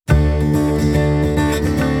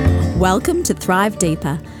Welcome to Thrive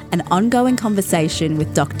Deeper, an ongoing conversation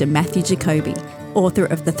with Dr. Matthew Jacoby, author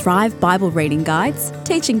of the Thrive Bible Reading Guides,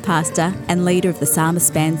 teaching pastor and leader of the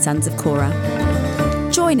Psalmist band Sons of Korah.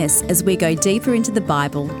 Join us as we go deeper into the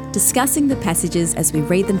Bible, discussing the passages as we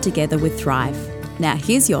read them together with Thrive. Now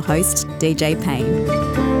here's your host, DJ Payne.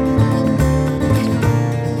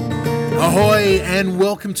 Ahoy and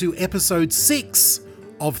welcome to episode 6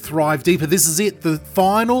 of Thrive Deeper. This is it, the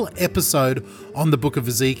final episode on the book of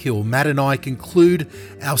Ezekiel. Matt and I conclude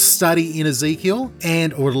our study in Ezekiel,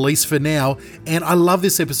 or at least for now, and I love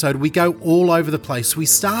this episode. We go all over the place. We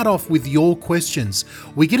start off with your questions.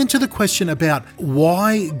 We get into the question about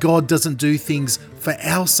why God doesn't do things for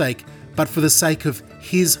our sake, but for the sake of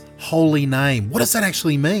His holy name. What does that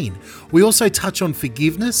actually mean? We also touch on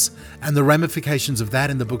forgiveness and the ramifications of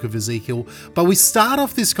that in the book of Ezekiel. But we start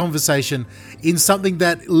off this conversation in something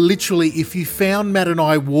that literally, if you found Matt and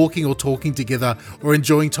I walking or talking together or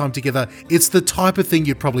enjoying time together, it's the type of thing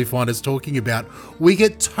you'd probably find us talking about. We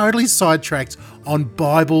get totally sidetracked on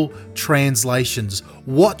Bible translations.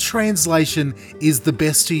 What translation is the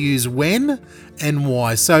best to use when and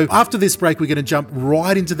why? So after this break, we're going to jump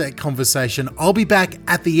right into that conversation. I'll be back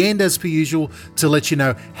at the end as per usual to let you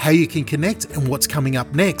know how you can connect and what's coming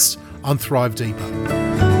up next on Thrive Deeper.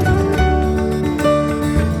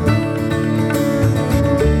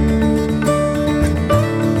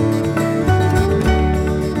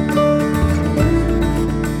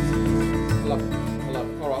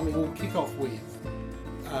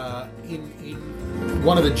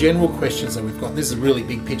 One of the general questions that we've got, this is a really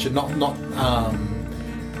big picture, not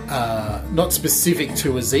specific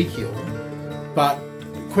to Ezekiel, but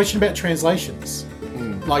question about translations.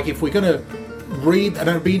 Like if we're going to read, and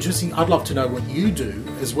it'd be interesting, I'd love to know what you do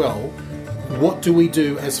as well. What do we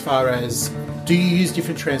do as far as, do you use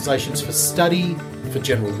different translations for study, for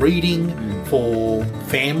general reading, for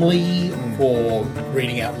family, for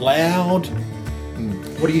reading out loud?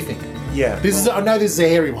 What do you think? Yeah. I know this is a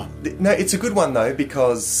hairy one. No, it's a good one though,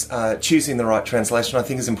 because choosing the right translation I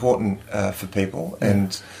think is important for people,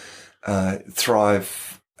 and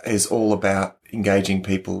Thrive is all about engaging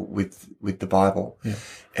people with the Bible,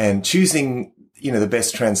 and choosing the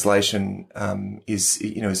best translation is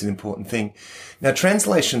an important thing. Now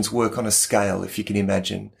translations work on a scale, if you can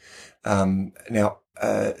imagine. There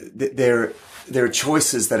are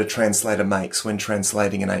choices that a translator makes when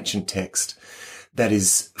translating an ancient text that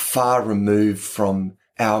is far removed from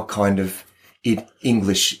our kind of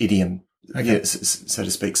English idiom, so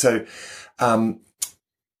to speak. So, and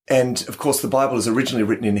of course the Bible is originally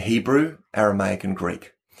written in Hebrew, Aramaic and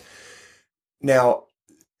Greek. Now,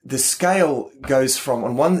 the scale goes from,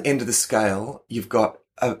 on one end of the scale, you've got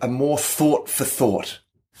a more thought for thought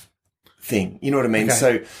thing. You know what I mean?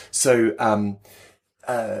 Okay. So,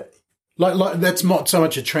 like that's not so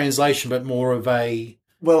much a translation, but more of a...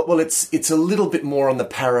 Well, it's a little bit more on the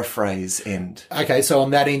paraphrase end. Okay, so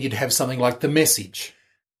on that end, you'd have something like The Message.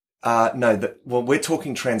 No, we're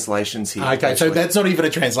talking translations here. Okay, so that's not even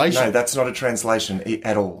a translation. No, that's not a translation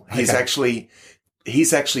at all. Okay.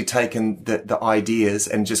 He's actually taken the ideas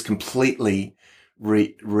and just completely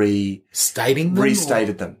restated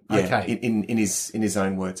them. Yeah, okay. in his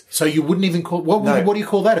own words. So you wouldn't even call what do you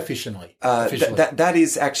call that officially? That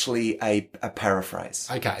is actually a paraphrase.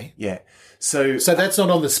 Okay. Yeah. So that's not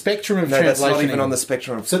on the spectrum of translation. No, that's not even on the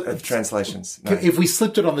spectrum of translations. No. If we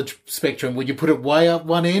slipped it on the spectrum, would you put it way up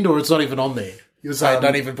one end, or it's not even on there? You're saying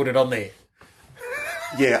don't even put it on there.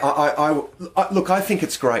 Yeah, I look, I think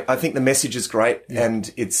it's great. I think the message is great,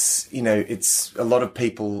 and it's a lot of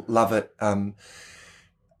people love it.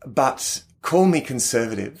 But call me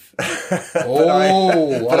conservative.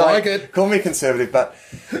 I like it. Call me conservative, but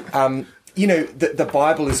the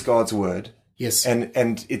Bible is God's word. Yes.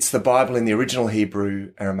 And it's the Bible in the original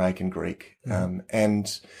Hebrew, Aramaic and Greek. I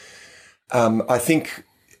think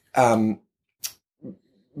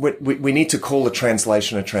we need to call a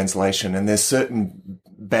translation, and there's certain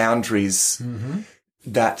boundaries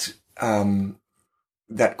that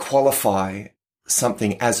qualify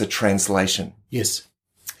something as a translation. Yes.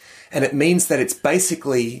 And it means that it's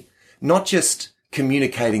basically not just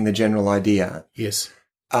communicating the general idea. Yes.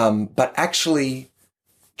 But actually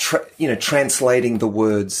translating the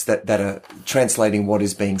words that are translating what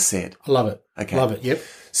is being said. I love it. Okay. Love it. Yep.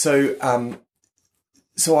 So I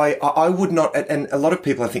would not, and a lot of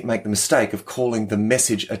people I think make the mistake of calling the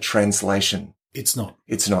Message a translation. It's not.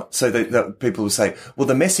 It's not. So the people will say, well,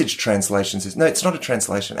 the Message translation no, it's not a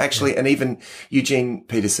translation. Actually, and even Eugene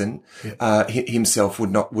Peterson, himself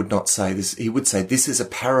would not say this. He would say this is a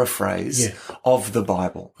paraphrase of the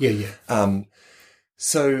Bible. Yeah. Yeah.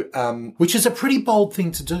 Which is a pretty bold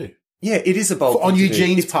thing to do. Yeah, it is a bold on thing to do.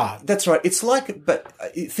 Eugene's part. That's right. It's like, but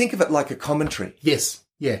think of it like a commentary. Yes.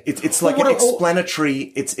 Yeah. It's like an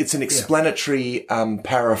explanatory. It's an explanatory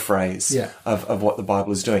paraphrase of what the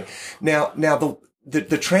Bible is doing. Now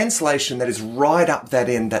the translation that is right up that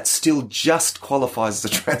end that still just qualifies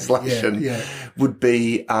as a translation would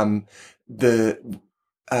be the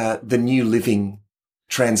New Living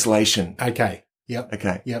Translation. Okay. Yep.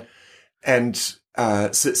 Okay. Yep. And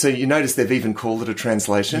so you notice they've even called it a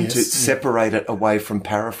translation to separate it away from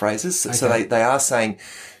paraphrases. Okay. So they are saying,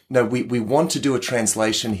 no, we want to do a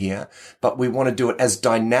translation here, but we want to do it as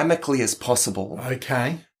dynamically as possible.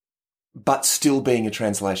 Okay. But still being a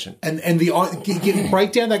translation. And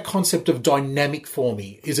break down that concept of dynamic for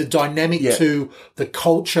me. Is it dynamic to the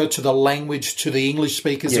culture, to the language, to the English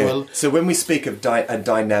speakers as well? So when we speak of a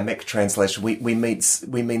dynamic translation, we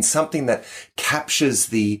mean something that captures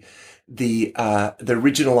the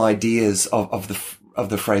original ideas of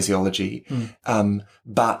the phraseology,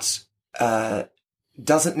 but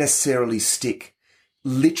doesn't necessarily stick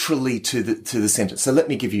literally to the sentence. So let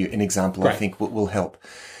me give you an example. Great. I think will help.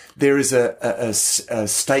 There is a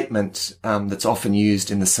statement that's often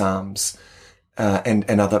used in the Psalms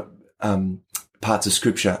and other parts of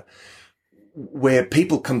Scripture where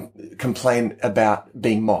people complain about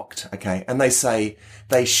being mocked. Okay, and they say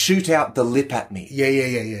they shoot out the lip at me. Yeah.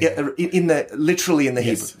 Literally in the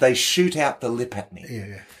Hebrew, they shoot out the lip at me.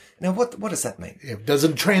 Yeah. Now, what does that mean? It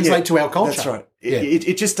doesn't translate to our culture. That's right.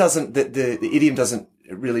 It just doesn't. The idiom doesn't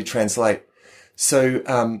really translate.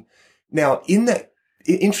 So now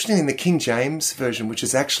interestingly, in the King James version, which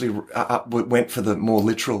is actually went for the more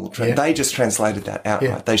literal, they just translated that outright.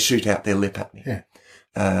 Yeah. They shoot out their lip at me. Yeah.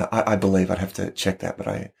 I believe I'd have to check that,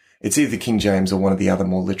 but it's either King James or one of the other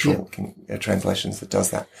more literal translations that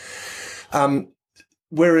does that.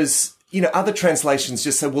 Whereas, other translations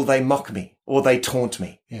just say, well, they mock me or they taunt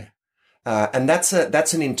me. Yeah. And that's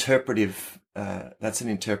an interpretive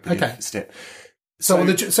step. So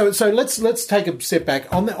let's take a step back.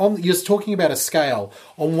 You're talking about a scale.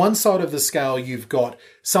 On one side of the scale, you've got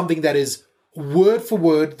something that is word for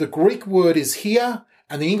word. The Greek word is here,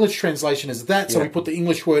 and the English translation is that. So we put the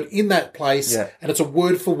English word in that place, and it's a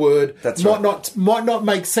word for word. That's might not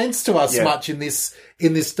make sense to us much in this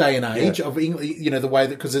day and age of English. The way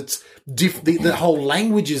that, because it's the whole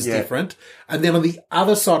language is different. And then on the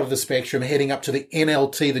other side of the spectrum, heading up to the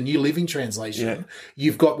NLT, the New Living Translation,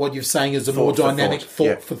 you've got what you're saying is a more dynamic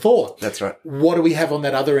thought for thought. That's right. What do we have on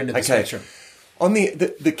that other end of the spectrum? On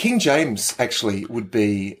the King James actually would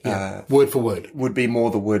be word for word. Would be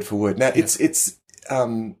more the word for word. Now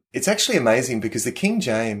it's actually amazing because the King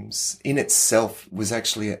James in itself was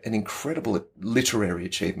actually an incredible literary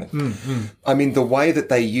achievement. Mm-hmm. I mean, the way that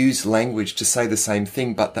they use language to say the same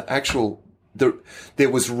thing, but there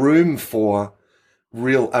was room for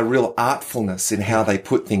a real artfulness in how they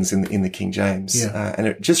put things in the King James. And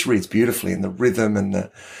it just reads beautifully in the rhythm and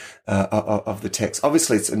the of the text.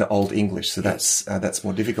 Obviously, it's in Old English, so that's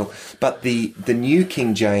more difficult. But the New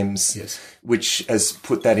King James, which has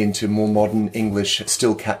put that into more modern English,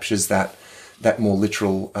 still captures that more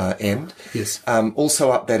literal end. Yes.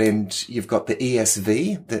 Also up that end, you've got the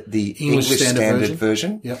ESV, the English Standard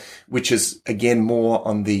Version, which is again more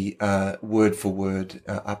on the word for word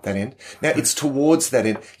up that end. Now it's towards that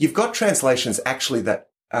end. You've got translations actually that,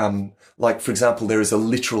 like for example, there is a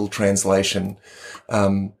literal translation.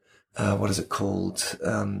 What is it called?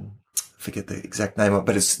 Forget the exact name of it,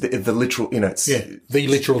 but it's the literal, it's the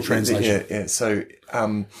literal translation. Yeah. So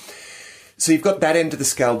you've got that end of the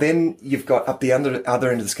scale. Then you've got up the other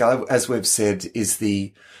end of the scale, as we've said, is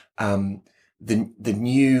the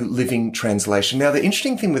New Living Translation. Now, the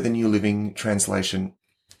interesting thing with the New Living Translation,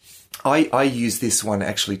 I use this one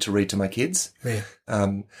actually to read to my kids,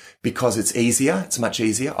 because it's easier. It's much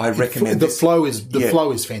easier. I recommend the flow is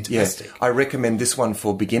fantastic. Yeah. I recommend this one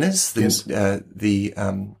for beginners.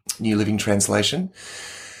 The New Living Translation.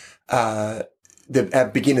 Our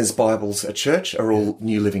beginners' Bibles at church are all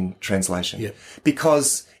New Living Translation,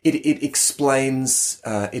 because it explains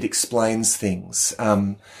things.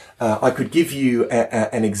 I could give you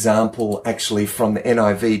an example actually from the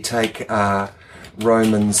NIV. Take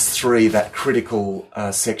Romans 3, that critical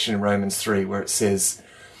section in Romans 3 where it says,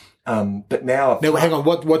 but now hang on,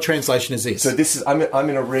 what translation is this? So this is, I'm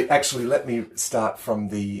going to read, actually let me start from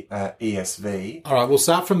the ESV. All right, we'll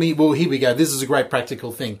start from here we go. This is a great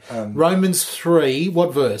practical thing. Romans 3,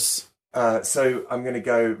 what verse? So I'm going to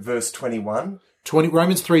go verse 21.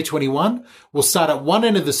 Romans 3:21. We'll start at one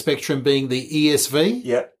end of the spectrum being the ESV.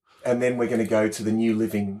 Yep. And then we're going to go to the New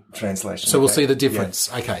Living Translation. So we'll see the difference.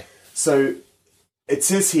 Yeah. Okay. So it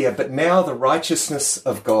says here, but now the righteousness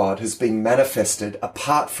of God has been manifested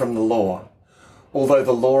apart from the law, although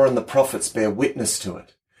the law and the prophets bear witness to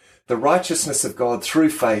it. The righteousness of God through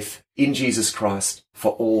faith in Jesus Christ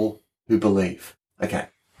for all who believe. Okay.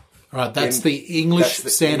 All right, that's the English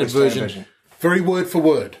Standard Version. Very word for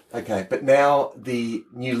word. Okay, but now the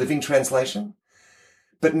New Living Translation.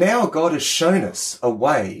 But now God has shown us a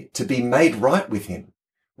way to be made right with him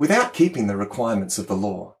without keeping the requirements of the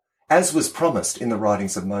law, as was promised in the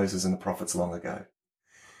writings of Moses and the prophets long ago.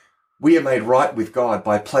 We are made right with God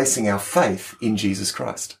by placing our faith in Jesus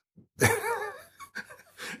Christ.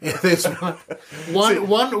 Yeah, there's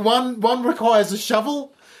one requires a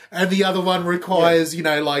shovel, and the other one requires,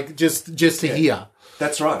 just to hear.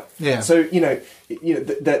 That's right. Yeah. So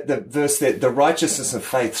the verse there, the righteousness of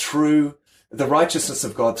faith through the righteousness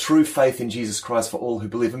of God through faith in Jesus Christ for all who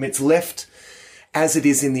believe. I mean, it's left as it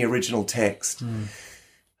is in the original text.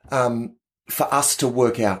 For us to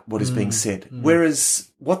work out what is being said.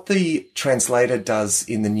 Whereas what the translator does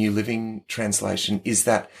in the New Living Translation is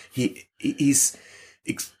that he's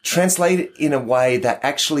translated in a way that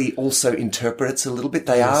actually also interprets a little bit.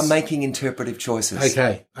 They are making interpretive choices.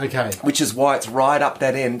 Okay. Which is why it's right up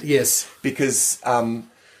that end. Yes. Because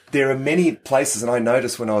there are many places, and I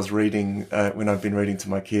noticed when I was reading, when I've been reading to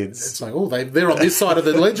my kids. It's like, they're on this side of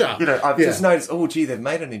the ledger. I've just noticed, they've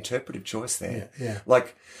made an interpretive choice there. Yeah.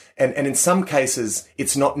 And in some cases,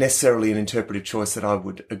 it's not necessarily an interpretive choice that I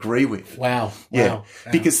would agree with. Wow.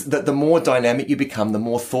 Because the more dynamic you become, the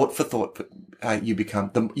more thought for thought you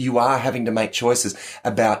become, you are having to make choices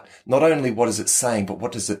about not only what is it saying, but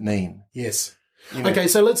what does it mean? Yes. Okay,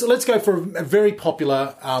 so let's go for a very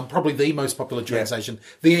popular, probably the most popular translation,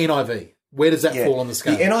 the NIV. Where does that fall on the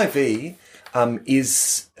scale? The NIV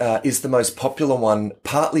is the most popular one,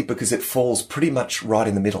 partly because it falls pretty much right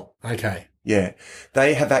in the middle. Okay. Yeah,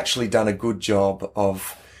 they have actually done a good job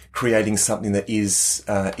of creating something that is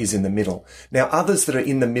in the middle. Now, others that are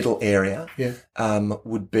in the middle area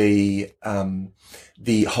would be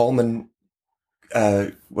the Holman.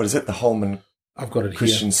 What is it? The Holman. I've got it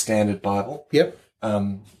Christian here. Standard Bible. Yep.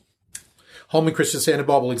 Holman Christian Standard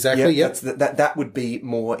Bible. Exactly. Yep. That would be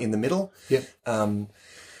more in the middle. Yep.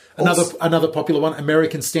 Another popular one,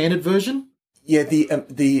 American Standard Version. Yeah. The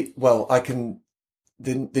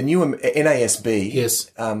new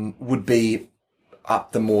NASB would be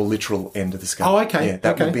up the more literal end of the scale. Oh, okay. Yeah,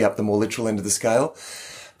 that would be up the more literal end of the scale.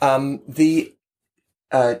 The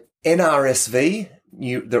NRSV,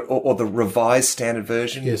 or the Revised Standard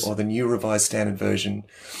Version, or the New Revised Standard Version,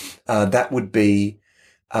 that would be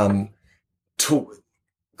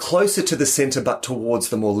closer to the centre but towards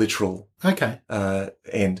the more literal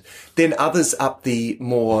end. Then others up the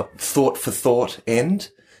more thought for thought end,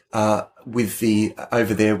 with the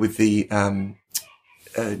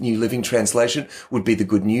New Living Translation would be the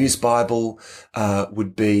Good News Bible,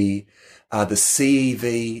 would be the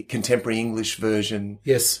CEV, Contemporary English Version.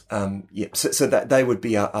 Yes. So that they would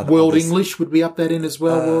be other World others. English would be up that end as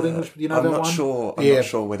well. World English, you know I'm that not one? sure. I'm not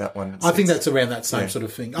sure where that one sits. I think that's around that same sort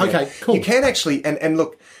of thing. Okay, cool. You can actually, and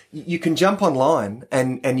look, you can jump online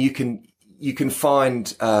and you can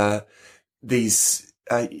find these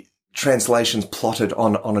translations plotted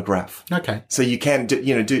on a graph. Okay. So you can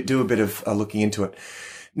do a bit of looking into it.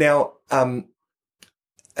 Now,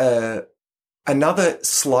 another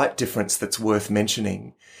slight difference that's worth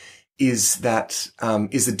mentioning is that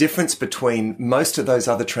is the difference between most of those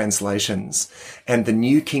other translations and the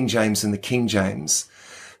New King James and the King James.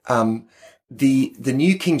 The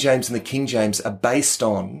New King James and the King James are based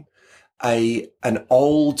on an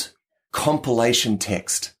old compilation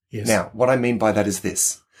text. Yes. Now, what I mean by that is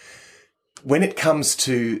this: when it comes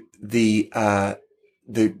to the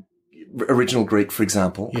original Greek, for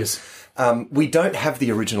example, we don't have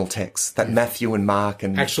the original text that Matthew and Mark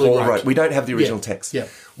and Paul wrote. We don't have the original text. Yeah.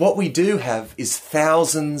 What we do have is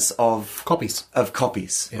thousands of copies,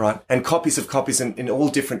 right? And copies of copies in all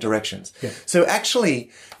different directions. Yeah. So actually,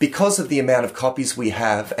 because of the amount of copies we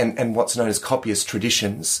have and what's known as copyist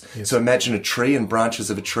traditions, so imagine a tree and branches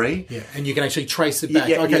of a tree. Yeah, and you can actually trace it back.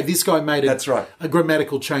 This guy made a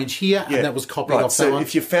grammatical change here, and that was copied off so someone.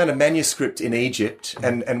 If you found a manuscript in Egypt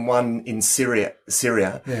and one in Syria,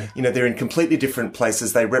 they're in completely different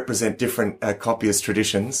places. They represent different copyist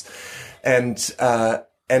traditions. And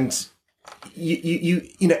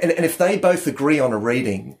if they both agree on a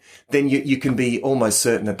reading, then you can be almost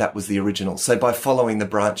certain that was the original. So by following the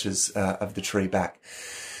branches of the tree back,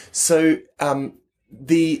 so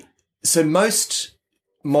most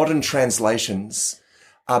modern translations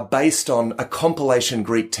are based on a compilation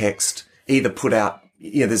Greek text, either put out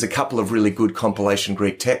there's a couple of really good compilation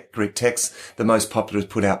Greek texts. The most popular is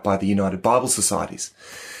put out by the United Bible Societies.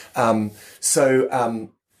 The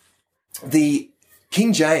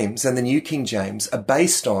King James and the New King James are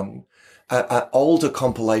based on an older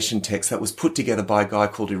compilation text that was put together by a guy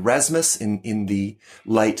called Erasmus in the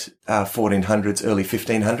late 1400s, early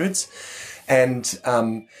 1500s. And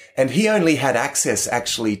he only had access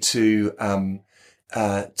actually to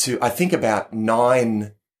I think about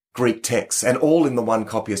 9 Greek texts, and all in the one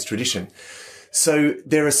copyist tradition. So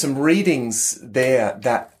there are some readings there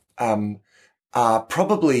that are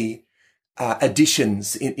probably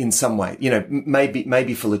additions in some way,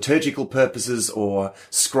 maybe for liturgical purposes or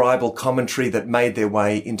scribal commentary that made their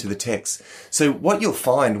way into the text. So what you'll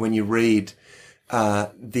find when you read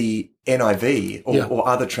the NIV or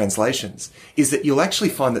other translations is that you'll actually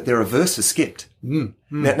find that there are verses skipped. Now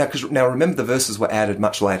remember, the verses were added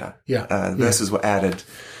much later. Verses were added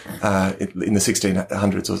in the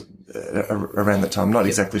 1600s or around that time. I'm not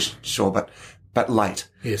exactly sure, but late.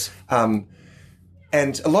 Yes.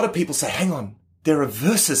 And a lot of people say, hang on, there are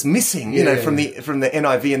verses missing, from the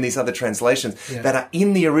NIV and these other translations that are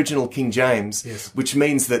in the original King James, which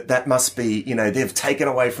means that must be, they've taken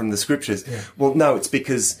away from the scriptures. Yeah. Well, no, it's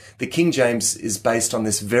because the King James is based on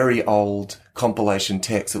this very old compilation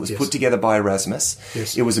text that was put together by Erasmus.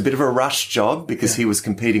 Yes. It was a bit of a rush job because he was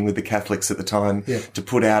competing with the Catholics at the time to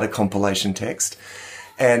put out a compilation text.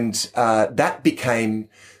 And that became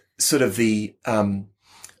sort of the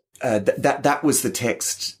that was the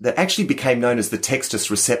text that actually became known as the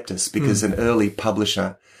Textus Receptus, because an early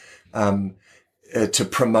publisher, to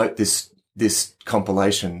promote this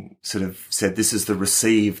compilation, sort of said, this is the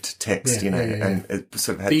received text, and it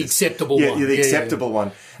sort of had the acceptable one. The acceptable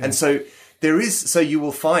one. Yeah. And so you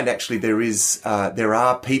will find actually there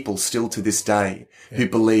are people still to this day who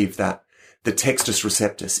believe that the Textus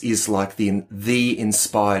Receptus is like the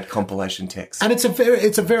inspired compilation text. And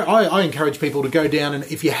I encourage people to go down, and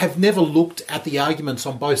if you have never looked at the arguments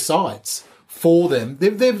on both sides for them,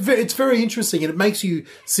 it's very interesting, and it makes you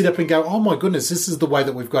sit up and go, oh my goodness, this is the way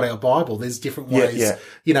that we've got our Bible. There's different ways,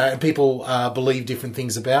 and people believe different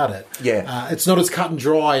things about it. Yeah. It's not as cut and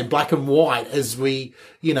dry and black and white as we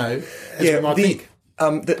might think.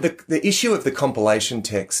 The issue of the compilation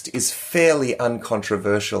text is fairly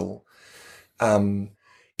uncontroversial.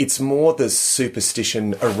 It's more the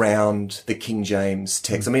superstition around the King James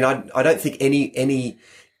text. I mean, I don't think anyone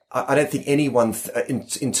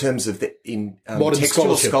in terms of modern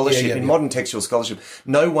textual scholarship, in modern textual scholarship,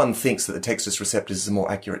 no one thinks that the Textus Receptus is a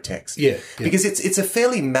more accurate text. Because it's a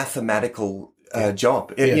fairly mathematical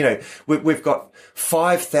job. We've got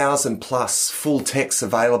 5,000 plus full texts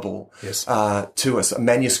available to us,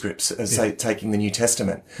 manuscripts, say taking the New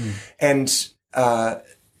Testament, and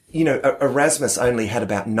Erasmus only had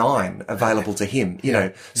about 9 available to him,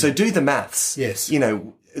 so do the maths. Yes.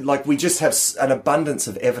 Like we just have an abundance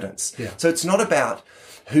of evidence. Yeah. So it's not about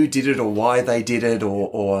who did it or why they did it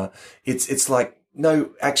or it's like,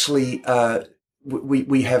 no, actually,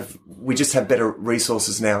 we just have better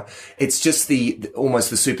resources now. It's just almost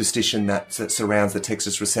the superstition that surrounds the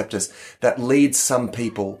Textus Receptus that leads some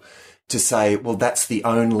people to say, well, that's the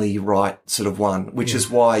only right sort of one, which is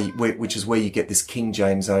where you get this King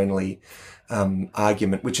James only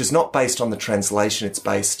argument, which is not based on the translation. It's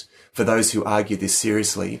based, for those who argue this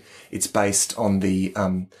seriously, it's based on the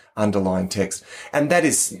underlying text, and that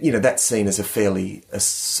is, that's seen as a fairly,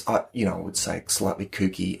 I would say, slightly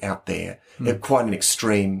kooky, out there, quite an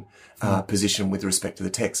extreme position with respect to the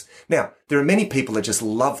text. Now, there are many people that just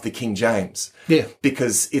love the King James,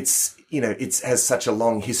 because it's has such a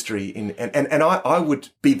long history and I would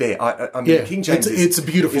be there. I mean, King James it's a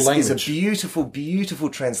beautiful language. It's a beautiful, beautiful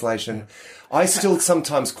translation. Yeah. I still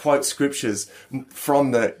sometimes quote scriptures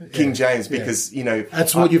from the King James because,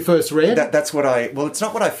 That's what you first read? That's what it's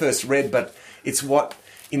not what I first read, but it's what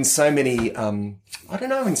in so many, that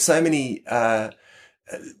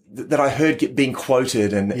I heard being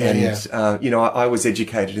quoted I was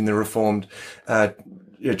educated in the Reformed,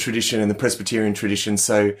 tradition and the Presbyterian tradition.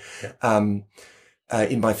 So,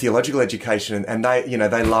 in my theological education, and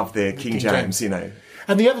they love their King James.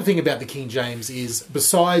 And the other thing about the King James is,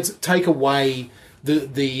 besides take away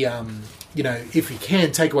if you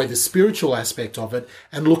can, take away the spiritual aspect of it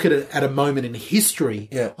and look at it at a moment in history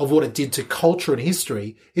of what it did to culture and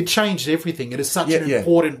history, it changed everything. It is such an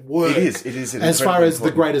important work. It is. As far as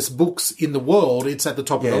the greatest books in the world, it's at the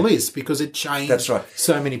top of the list because it changed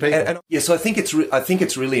so many people. So I think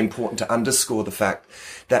it's really important to underscore the fact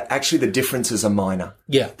that actually the differences are minor.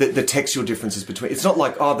 Yeah. The textual differences between, it's not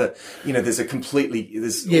like, there's a completely,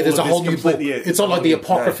 there's a whole new book. It's not like the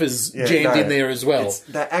Apocrypha's jammed in there as well.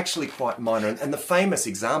 They're actually quite minor. And the famous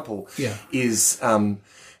example Yeah. is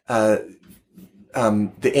the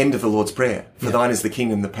end of the Lord's Prayer. For thine is the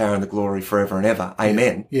kingdom, the power, and the glory forever and ever.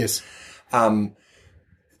 Amen. Yes.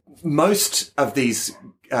 Most of these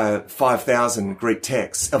 5,000 Greek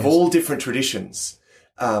texts of all different traditions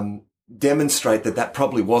demonstrate that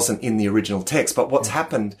probably wasn't in the original text. But what's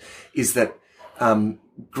happened is that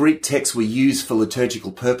Greek texts were used for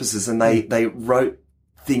liturgical purposes, and they wrote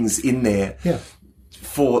things in there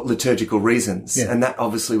for liturgical reasons. Yeah. And that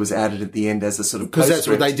obviously was added at the end as a sort of Because that's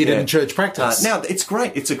what they postscript. did in church practice. Now, it's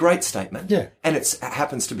great. It's a great statement. Yeah. And it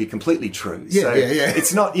happens to be completely true. Yeah, so yeah.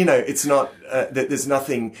 it's not, it's not, there's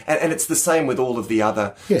nothing, and it's the same with all of the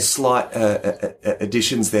other slight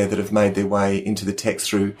additions there that have made their way into the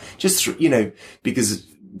text because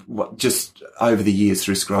just over the years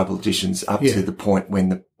through scribal additions up to the point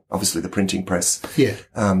when obviously the printing press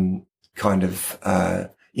kind of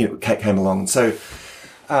came along. So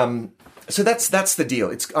that's the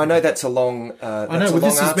deal. I know that's a long. I know. Well,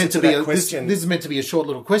 this is meant to be this question. is meant to be a short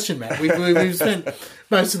little question, Matt. We've spent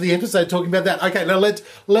most of the episode talking about that. Okay, now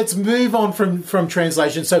let's move on from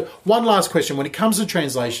translation. So one last question: when it comes to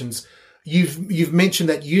translations, you've mentioned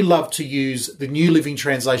that you love to use the New Living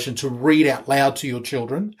Translation to read out loud to your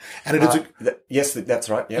children, and it is yes, that's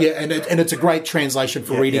right. Yeah, and it's a great translation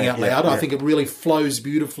for reading out loud. I think it really flows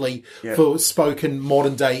beautifully for spoken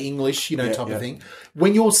modern day English, type of thing.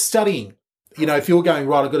 When you're studying, if you're going,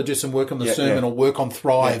 right, I've got to do some work on the sermon or work on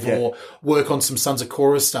Thrive or work on some Sons of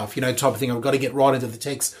Korah stuff, type of thing. I've got to get right into the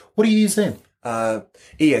text. What do you use then?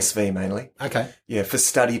 ESV mainly. Okay. Yeah, for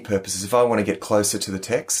study purposes. If I want to get closer to the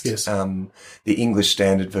text, the English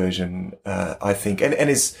Standard Version, I think,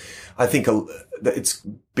 it's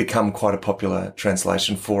become quite a popular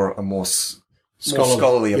translation for a more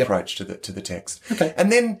scholarly approach to the text. Okay.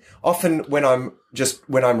 And then often when I'm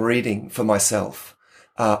reading for myself,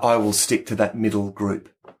 I will stick to that middle group.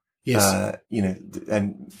 Yes.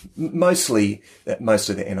 And mostly most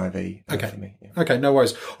of the NIV for me. Yeah. Okay, no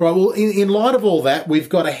worries. All right, well, in light of all that, we've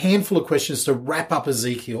got a handful of questions to wrap up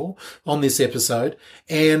Ezekiel on this episode,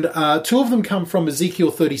 and two of them come from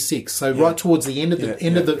Ezekiel 36, so right towards the end of the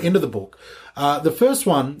end of the book. The first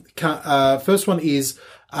one is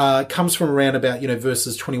comes from around about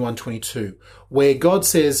verses 21, 22, where God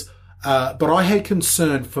says, "But I had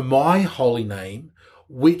concern for my holy name,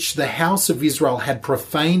 which the house of Israel had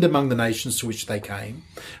profaned among the nations to which they came."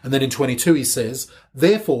 And then in 22 he says,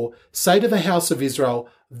 "Therefore say to the house of Israel,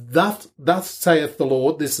 thus saith the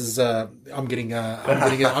Lord." This is I'm getting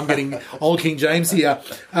Old King James here.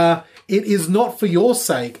 "It is not for your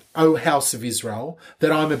sake, O house of Israel,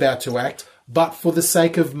 that I'm about to act, but for the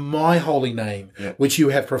sake of my holy name, which you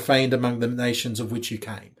have profaned among the nations of which you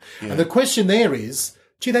came." And the question there is,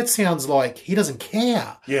 gee, that sounds like he doesn't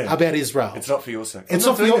care about Israel. It's not for your sake. It's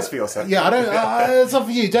not for your sake. Yeah, I don't. It's not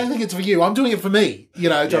for you. Don't think it's for you. I'm doing it for me.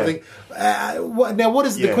 I think. Now, what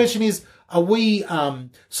is the question? Is are we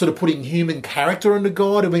sort of putting human character into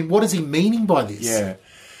God? I mean, what is he meaning by this? Yeah,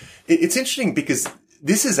 it's interesting because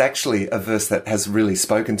this is actually a verse that has really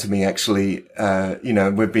spoken to me. Actually,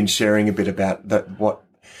 we've been sharing a bit about the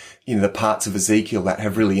parts of Ezekiel that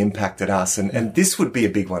have really impacted us, and this would be a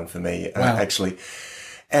big one for me actually.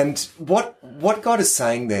 And what God is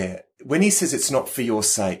saying there, when he says it's not for your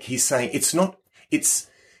sake, he's saying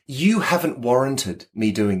you haven't warranted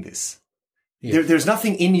me doing this. Yeah. There's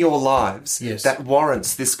nothing in your lives that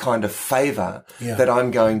warrants this kind of favor that I'm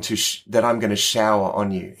going to shower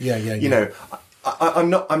on you. I'm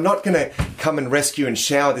not going to come and rescue and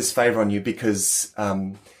shower this favor on you because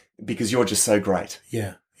you're just so great.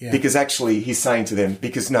 Yeah. Yeah. Because actually he's saying to them,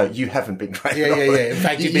 because no, you haven't been great. In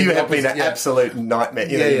fact, you have been an absolute nightmare.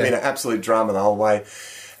 You've been an absolute drama the whole way.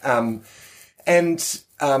 And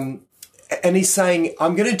he's saying,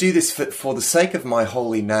 I'm going to do this for the sake of my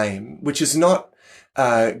holy name, which is not,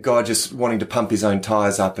 God just wanting to pump his own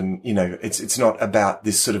tires up. And, it's not about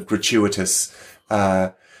this sort of gratuitous,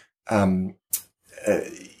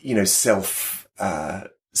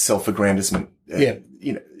 self-aggrandizement.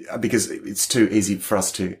 Because it's too easy for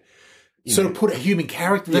us to sort of put a human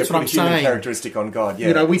character. That's what I'm saying. Human characteristic on God.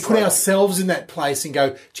 Yeah, we put ourselves in that place and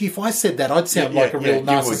go, gee, if I said that, I'd sound like a real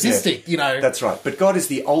narcissistic. That's right. But God is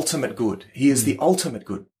the ultimate good. He is the ultimate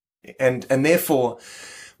good, and therefore,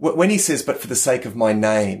 when he says, "But for the sake of my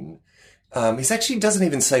name," he actually doesn't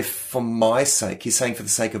even say "for my sake." He's saying "for the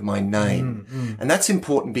sake of my name," and that's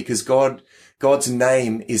important because God's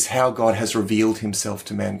name is how God has revealed himself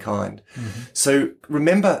to mankind. Mm-hmm. So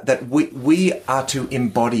remember that we are to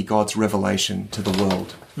embody God's revelation to the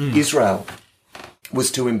world. Israel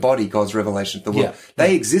was to embody God's revelation to the world. Yeah.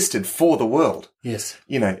 They existed for the world. Yes.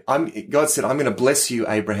 God said, I'm going to bless you,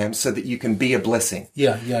 Abraham, so that you can be a blessing.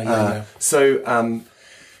 Yeah. So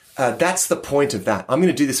that's the point of that. I'm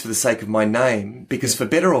going to do this for the sake of my name, because for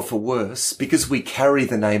better or for worse, because we carry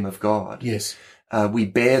the name of God. Yes. We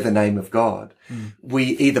bear the name of God. We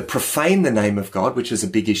either profane the name of God, which is a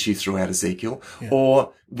big issue throughout Ezekiel,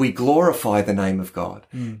 or we glorify the name of God.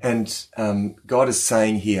 And God is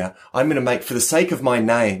saying here, I'm going to make, for the sake of my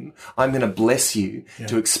name, I'm going to bless you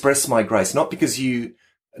to express my grace, not because you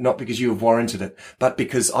have warranted it, but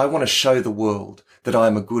because I want to show the world that I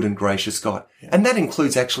am a good and gracious God. And that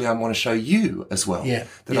includes actually, I want to show you as well.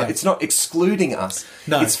 It's not excluding us.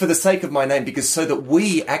 No. It's for the sake of my name, because so that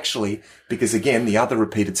we actually, because again, the other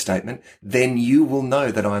repeated statement, then you will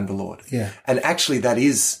know that I am the Lord. Yeah. And actually that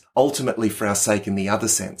is ultimately for our sake in the other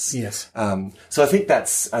sense. Yes. So I think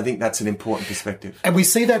that's an important perspective. And we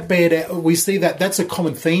see that that's a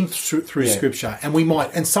common theme through Scripture.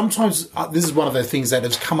 And sometimes this is one of the things that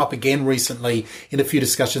has come up again recently in a few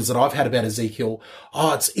discussions that I've had about Ezekiel.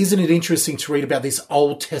 Isn't it interesting to read about this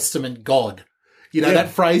Old Testament God? That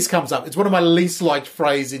phrase comes up. It's one of my least liked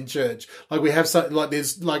phrases in church. Like we have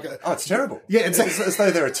there's like it's terrible. Yeah, it's as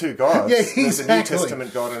though there are two gods. Yeah, exactly. There's a New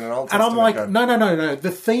Testament God and an Old Testament God. And I'm like, no.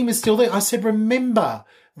 The theme is still there. I said, remember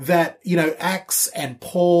that, Acts and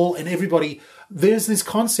Paul and everybody, there's this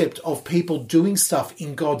concept of people doing stuff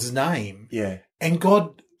in God's name. Yeah. And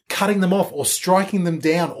God cutting them off or striking them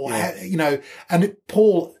down or, and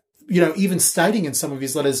Paul, even stating in some of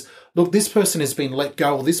his letters, look, this person has been let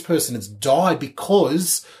go or this person has died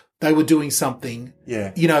because they were doing something,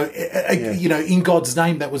 in God's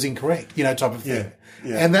name that was incorrect, type of thing.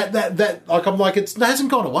 Yeah. And that like, I'm like, it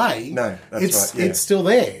hasn't gone away. No, that's right. Yeah. It's still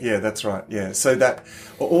there. Yeah, that's right. Yeah. So that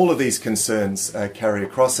all of these concerns carry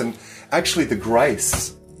across, and actually the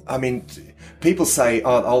grace, I mean, people say,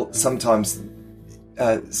 I'll sometimes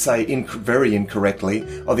say very incorrectly,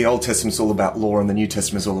 the Old Testament's all about law and the New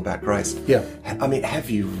Testament is all about grace. Yeah. I mean, have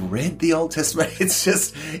you read the Old Testament? It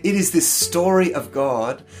is this story of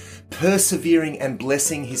God persevering and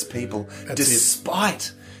blessing his people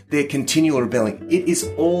despite their continual rebelling. It is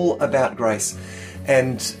all about grace.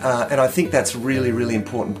 And I think that's really, really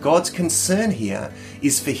important. God's concern here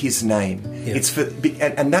is for his name. Yeah. It's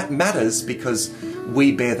and that matters because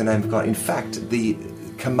we bear the name of God. In fact, the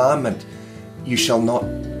commandment, you shall not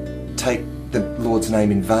take the Lord's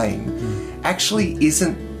name in vain, actually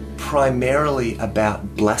isn't primarily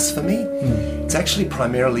about blasphemy. It's actually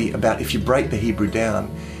primarily about, if you break the Hebrew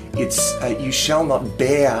down, it's you shall not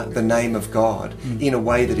bear the name of God in a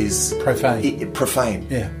way that is profane.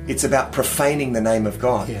 Yeah. It's about profaning the name of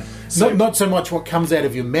God. Yeah. So, not so much what comes out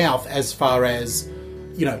of your mouth as far as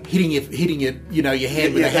hitting your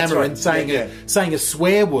hand with a hammer, right, and saying a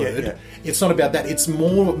swear word. Yeah. It's not about that. It's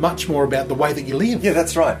much more about the way that you live. Yeah,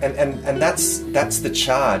 that's right. And that's the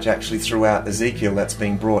charge actually throughout Ezekiel that's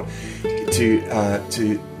being brought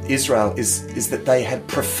to Israel is that they had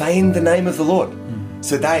profaned the name of the Lord.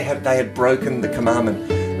 So they had broken the commandment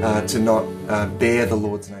to not bear the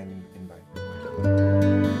Lord's name in vain.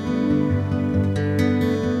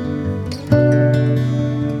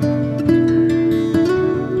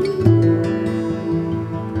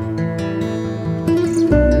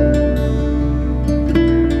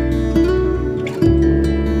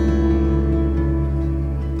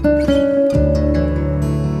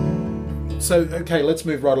 So, okay, let's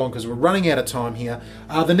move right along because we're running out of time here.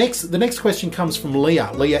 The next question comes from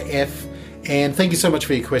Leah F. And thank you so much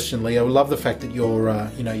for your question, Leah. We love the fact that you're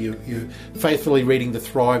faithfully reading the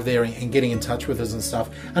Thrive there and getting in touch with us and stuff.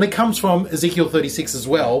 And it comes from Ezekiel 36 as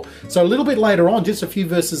well. So a little bit later on, just a few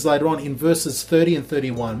verses later on, in verses 30 and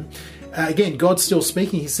 31, again, God's still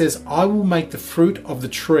speaking. He says, I will make the fruit of the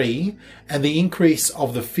tree and the increase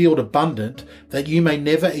of the field abundant, that you may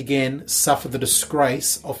never again suffer the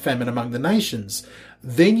disgrace of famine among the nations.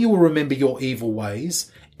 Then you will remember your evil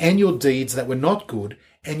ways and your deeds that were not good,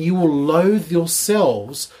 and you will loathe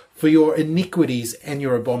yourselves for your iniquities and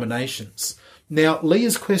your abominations. Now,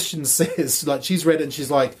 Leah's question says, like, she's read it and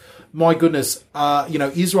she's like, my goodness,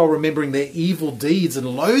 Israel remembering their evil deeds and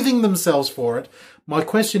loathing themselves for it. My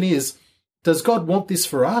question is, does God want this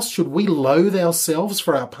for us? Should we loathe ourselves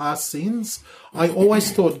for our past sins? I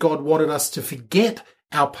always thought God wanted us to forget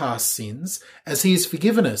our past sins as he has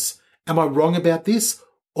forgiven us. Am I wrong about this?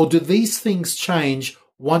 Or do these things change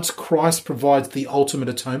once Christ provides the ultimate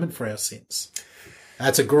atonement for our sins?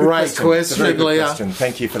 That's a great question, Leah. Question.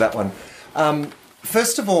 Thank you for that one.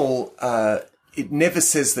 First of all, it never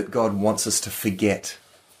says that God wants us to forget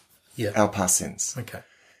our past sins. Okay.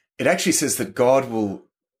 It actually says that God will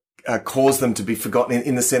cause them to be forgotten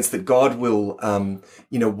in the sense that God will,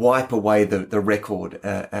 wipe away the record,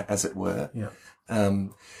 as it were. Yeah.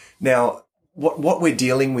 Now, what we're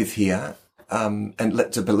dealing with here,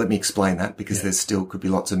 but let me explain that because there's still could be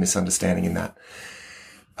lots of misunderstanding in that.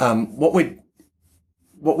 What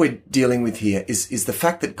we're dealing with here is the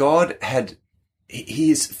fact that God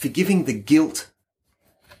he is forgiving the guilt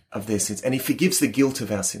of their sins, and he forgives the guilt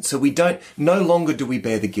of our sins. So no longer do we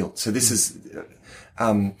bear the guilt. So this is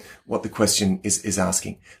what the question is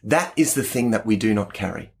asking. That is the thing that we do not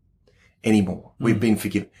carry anymore. We've been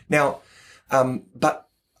forgiven. Now, but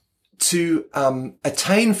to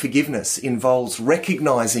attain forgiveness involves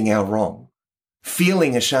recognizing our wrong,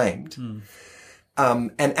 feeling ashamed,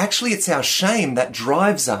 and actually it's our shame that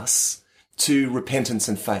drives us to repentance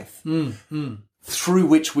and faith, through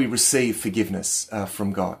which we receive forgiveness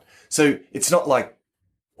from God. So it's not like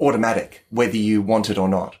automatic, whether you want it or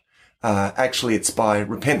not. Actually, it's by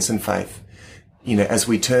repentance and faith. As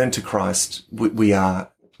we turn to Christ, we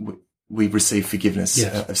receive forgiveness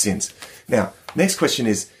of sins. Now, next question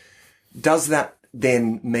is, does that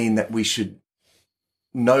then mean that we should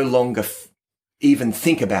no longer even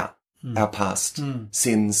think about our past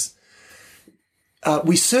sins?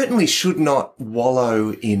 We certainly should not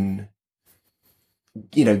wallow in,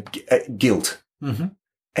 guilt. Mm-hmm.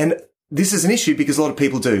 And this is an issue because a lot of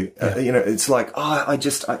people do. It's like,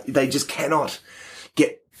 they just cannot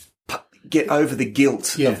get over the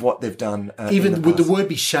guilt of what they've done. Even would the word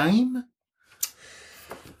be shame?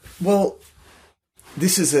 Well,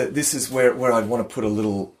 this is where I'd want to put a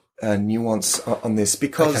little nuance on this,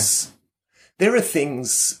 because there are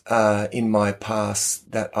things in my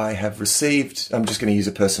past that I have received. I'm just going to use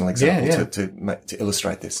a personal example to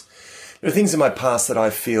illustrate this. There are things in my past that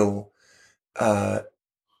I feel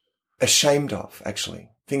ashamed of, actually.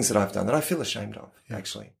 Things that I've done that I feel ashamed of,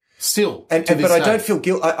 actually. Still, but I don't feel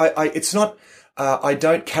guilt. It's not. I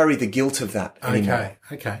don't carry the guilt of that anymore.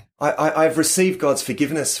 Okay. I've received God's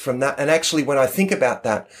forgiveness from that, and actually, when I think about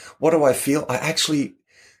that, what do I feel? I actually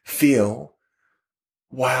feel,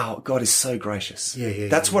 wow, God is so gracious. Yeah.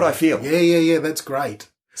 That's what I feel. Yeah. That's great.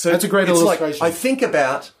 So that's a great illustration. Like,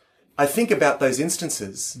 I think about those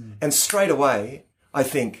instances, and straight away I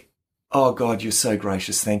think, oh God, you're so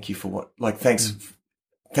gracious. Thank you for what? Like, thanks.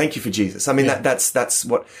 Thank you for Jesus. I mean, that's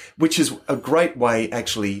what, which is a great way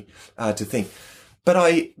actually, to think.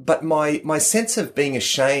 But my sense of being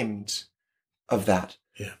ashamed of that.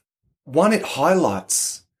 Yeah. One, it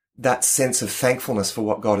highlights that sense of thankfulness for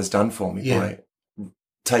what God has done for me by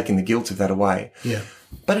taking the guilt of that away. Yeah.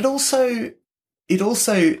 But it also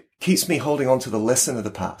keeps me holding on to the lesson of the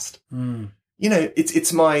past.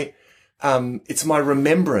 It's my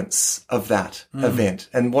remembrance of that event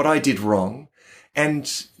and what I did wrong.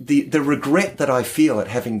 And the regret that I feel at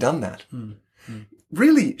having done that,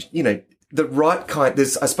 really, the right kind, I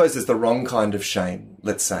suppose there's the wrong kind of shame,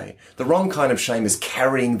 let's say. The wrong kind of shame is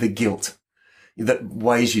carrying the guilt that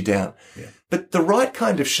weighs you down. Yeah. But the right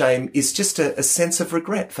kind of shame is just a sense of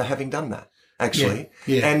regret for having done that, actually.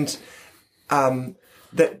 Yeah. And,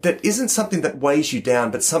 that isn't something that weighs you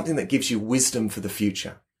down, but something that gives you wisdom for the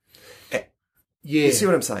future. Yeah. You see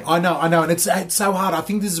what I'm saying? I know. And it's so hard. I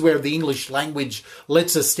think this is where the English language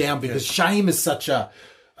lets us down, because shame is such a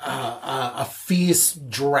fierce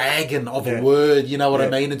dragon of a word. You know what I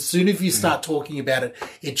mean? And soon if you start talking about it,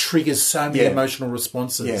 it triggers so many emotional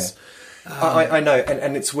responses. Yeah. I know.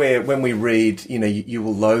 And it's where, when we read, you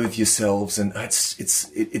will loathe yourselves, and it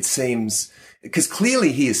seems, because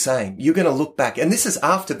clearly he is saying you're going to look back, and this is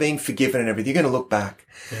after being forgiven and everything. You're going to look back,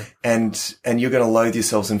 and you're going to loathe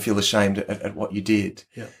yourselves and feel ashamed at what you did.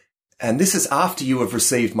 Yeah. And this is after you have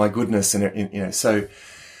received my goodness, and so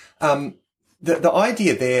the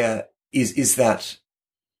idea there is that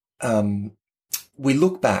we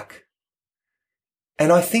look back,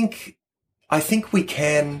 and I think we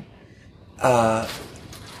can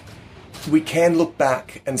look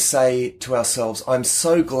back and say to ourselves, I'm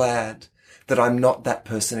so glad that I'm not that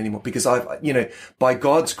person anymore, because by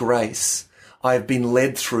God's grace, I've been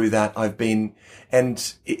led through that.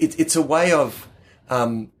 And it's a way of,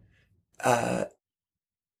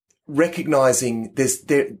 recognizing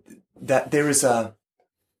that there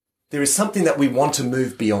is something that we want to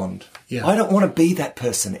move beyond. Yeah. I don't want to be that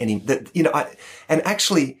person and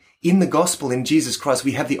actually in the gospel, in Jesus Christ,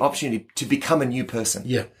 we have the opportunity to become a new person.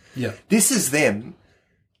 Yeah. Yeah. This is them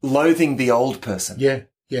loathing the old person. Yeah.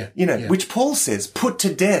 Which Paul says, put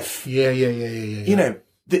to death. Yeah.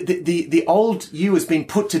 The old you has been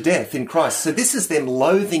put to death in Christ. So this is them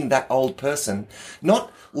loathing that old person,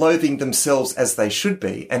 not loathing themselves as they should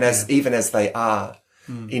be and even as they are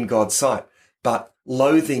in God's sight, but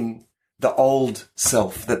loathing the old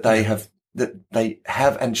self that they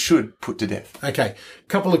have and should put to death. Okay.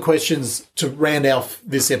 Couple of questions to round off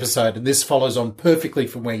this episode, and this follows on perfectly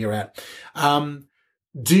from where you're at.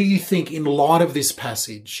 Do you think, in light of this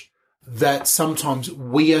passage, that sometimes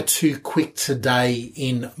we are too quick today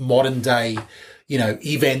in modern day,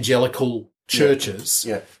 evangelical churches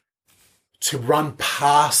to run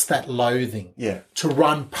past that loathing, to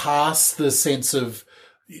run past the sense of,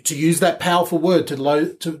 to use that powerful word,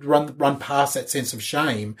 to run past that sense of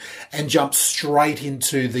shame and jump straight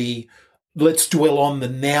into the let's dwell on the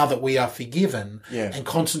now that we are forgiven and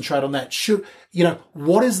concentrate on that.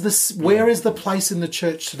 What is this? Where is the place in the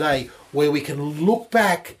church today where we can look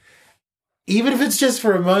back, even if it's just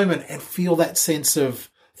for a moment, and feel that sense of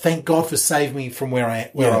thank God for saving me from where I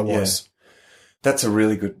was? That's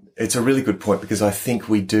it's a really good point, because I think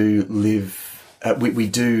we do live, we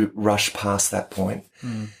do rush past that point.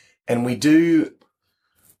 And we do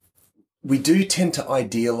tend to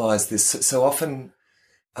idealize this. So often,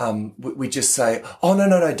 we just say, "Oh,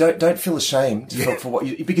 no, don't feel ashamed for what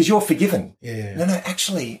you, because you're forgiven." No,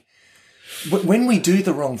 actually, when we do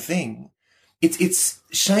the wrong thing, it's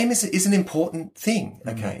shame is an important thing.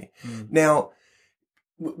 Okay. Now,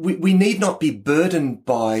 we need not be burdened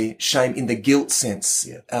by shame in the guilt sense,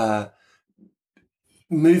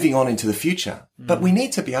 moving on into the future, but we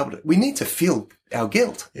need to feel our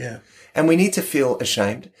guilt. And we need to feel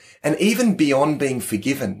ashamed. And even beyond being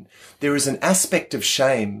forgiven, there is an aspect of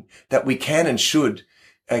shame that we can and should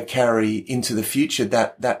carry into the future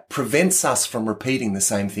that prevents us from repeating the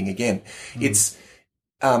same thing again. It's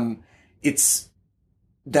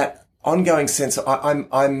that ongoing sense of,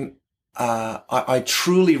 I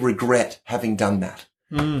truly regret having done that.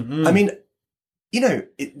 I mean,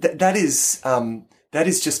 that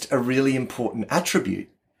is just a really important attribute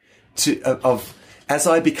of as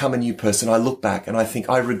I become a new person, I look back and I think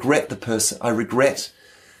I regret the person. I regret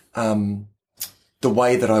the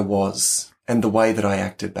way that I was and the way that I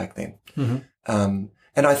acted back then. And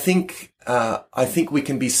I think we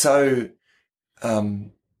can be so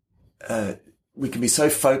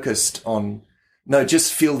focused on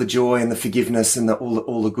just feel the joy and the forgiveness and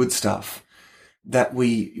all the good stuff that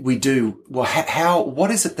we do. Well, what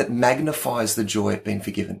is it that magnifies the joy of being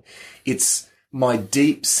forgiven? It's my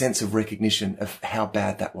deep sense of recognition of how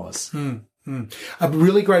bad that was. A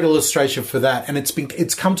really great illustration for that, and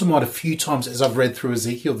it's come to mind a few times as I've read through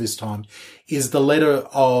Ezekiel this time, is the letter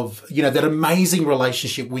of, that amazing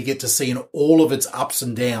relationship we get to see in all of its ups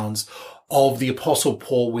and downs of the Apostle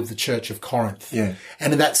Paul with the Church of Corinth. And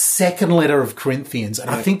in that second letter of Corinthians, and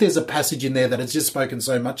I think there's a passage in there that has just spoken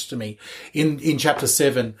so much to me. In chapter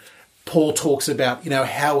 7, Paul talks about,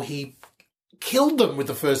 how he killed them with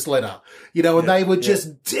the first letter, and they were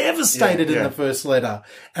just devastated in the first letter.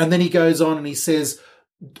 And then he goes on and he says,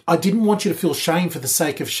 I didn't want you to feel shame for the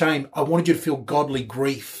sake of shame. I wanted you to feel godly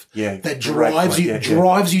grief that drives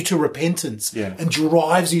you to repentance and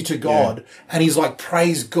drives you to God. And he's like,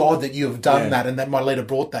 praise God that you have done that and that my letter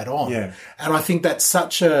brought that on. And I think that's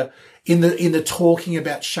such in the talking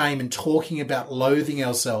about shame and talking about loathing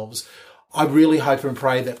ourselves, I really hope and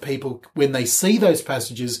pray that people, when they see those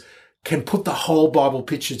passages, can put the whole Bible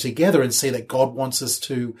picture together and see that God wants us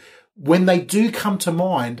to, when they do come to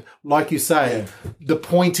mind, like you say, the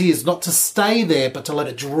point is not to stay there, but to let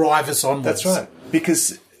it drive us onwards. That's right.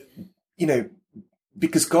 Because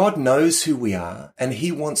God knows who we are and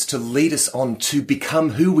he wants to lead us on to become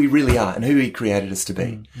who we really are and who he created us to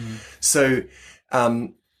be. So,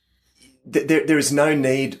 there is no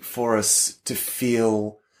need for us to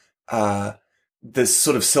feel, this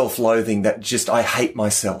sort of self-loathing that just, I hate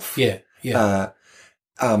myself. That's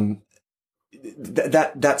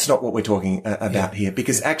not what we're talking about here,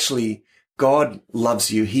 because actually God loves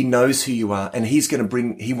you. He knows who you are and he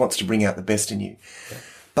wants to bring out the best in you.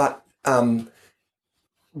 But,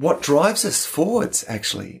 what drives us forwards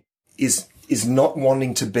actually is not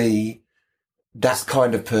wanting to be that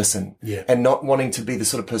kind of person and not wanting to be the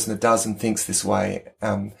sort of person that does and thinks this way.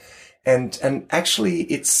 And actually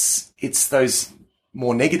it's those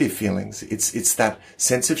more negative feelings. It's that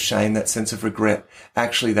sense of shame, that sense of regret,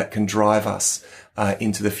 actually, that can drive us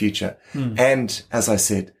into the future. And as I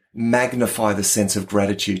said, magnify the sense of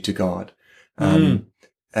gratitude to God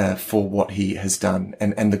for what he has done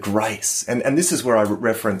and the grace. And this is where I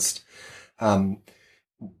referenced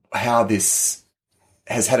how this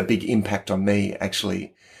has had a big impact on me,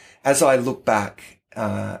 actually. As I look back,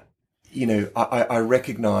 I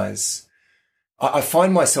recognize, I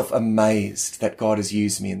find myself amazed that God has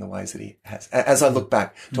used me in the ways that he has. As I look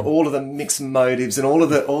back to all of the mixed motives and all of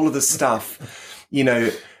the stuff,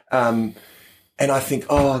 and I think,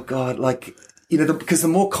 oh God, because the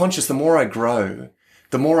more conscious, the more I grow,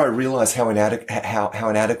 the more I realize how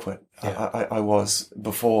inadequate I was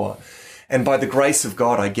before. And by the grace of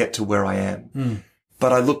God, I get to where I am.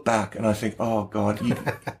 But I look back and I think, oh God,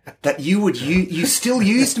 you still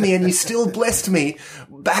used me and you still blessed me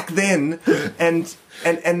back then. And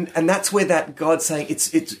that's where that God saying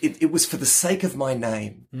it was for the sake of my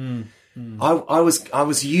name. I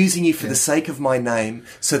was using you for the sake of my name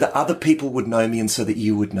so that other people would know me and so that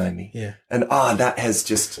you would know me. Yeah. And that has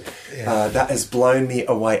just, that has blown me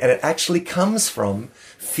away. And it actually comes from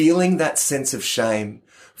feeling that sense of shame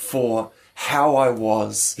for how I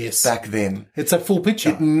was back then. It's a full picture.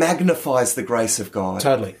 It magnifies the grace of God.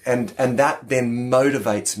 Totally. And that then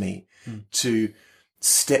motivates me to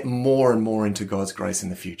step more and more into God's grace in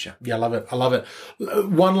the future. Yeah, I love it. I love it.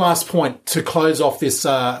 One last point to close off this,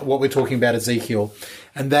 what we're talking about, Ezekiel,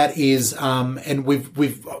 and that is, and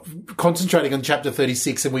we've concentrating on chapter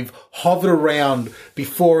 36, and we've hovered around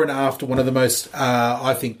before and after one of the most,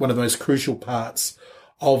 I think one of the most crucial parts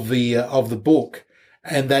of the book.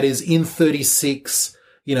 And that is in 36,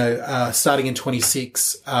 starting in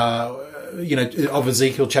 26, of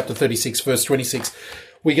Ezekiel chapter 36, verse 26,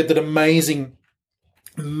 we get that amazing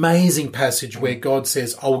passage where God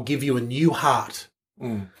says, I will give you a new heart,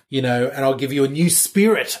 and I'll give you a new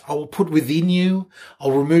spirit. I will put within you.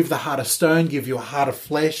 I'll remove the heart of stone, give you a heart of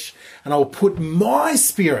flesh, and I will put my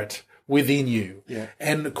spirit within you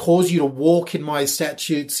and cause you to walk in my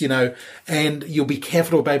statutes, and you'll be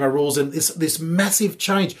careful to obey my rules. And this massive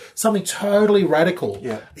change, something totally radical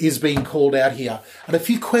is being called out here. And a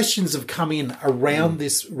few questions have come in around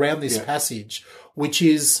this passage, which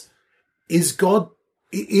is God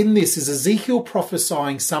in this? Is Ezekiel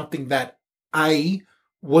prophesying something that A,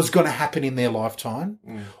 was going to happen in their lifetime,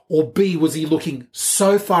 or B, was he looking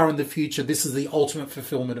so far in the future, this is the ultimate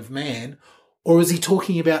fulfillment of man? Or is he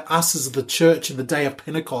talking about us as the church in the day of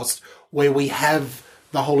Pentecost where we have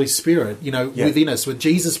the Holy Spirit, within us, what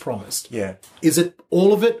Jesus promised? Yeah. Is it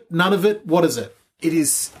all of it? None of it? What is it? It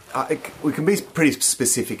is, we can be pretty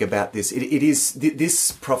specific about this. It is,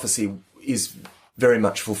 this prophecy is very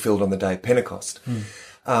much fulfilled on the day of Pentecost.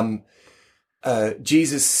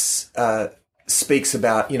 Jesus speaks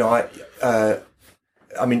about,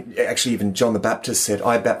 actually even John the Baptist said,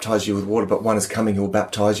 I baptize you with water, but one is coming who will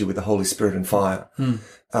baptize you with the Holy Spirit and fire.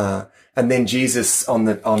 And then Jesus in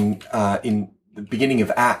the beginning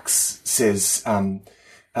of Acts says,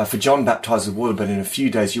 for John baptized with water, but in a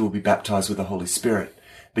few days you will be baptized with the Holy Spirit,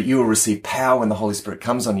 but you will receive power when the Holy Spirit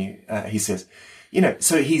comes on you. He says,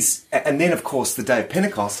 so and then of course the day of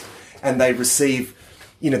Pentecost, and they receive,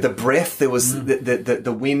 the breath, there was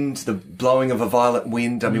the wind, the blowing of a violent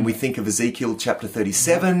wind. I mean, we think of Ezekiel chapter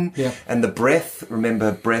 37 and the breath.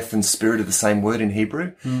 Remember, breath and spirit are the same word in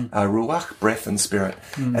Hebrew. Ruach, breath and spirit.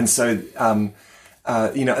 And so, and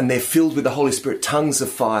they're filled with the Holy Spirit, tongues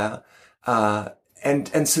of fire.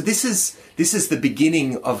 And so this is the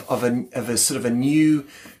beginning of a sort of a new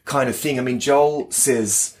kind of thing. I mean, Joel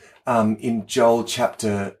says, in Joel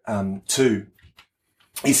chapter 2,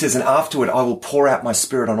 he says, and afterward I will pour out my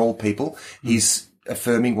spirit on all people. He's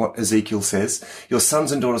affirming what Ezekiel says. Your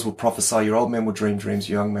sons and daughters will prophesy. Your old men will dream dreams.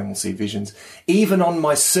 Your young men will see visions. Even on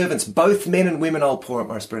my servants, both men and women, I'll pour out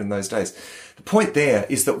my spirit in those days. The point there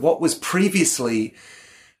is that what was previously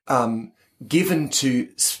given to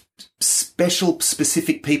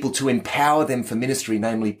specific people to empower them for ministry,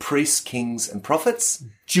 namely priests, kings, and prophets.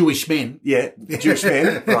 Jewish men. Yeah, Jewish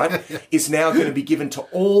men, right, is now going to be given to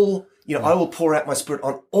all. I will pour out my spirit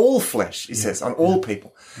on all flesh, he says, on all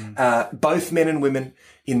people, both men and women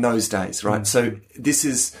in those days, right? So this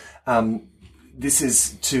is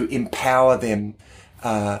to empower them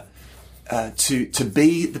to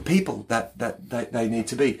be the people that they need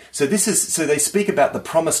to be. So they speak about the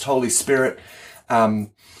promised Holy Spirit. So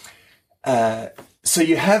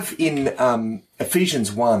you have in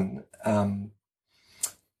Ephesians 1,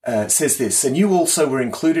 says this, and you also were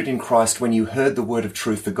included in Christ when you heard the word of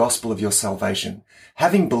truth, the gospel of your salvation.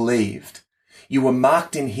 Having believed, you were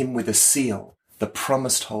marked in him with a seal, the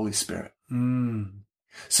promised Holy Spirit.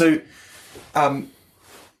 So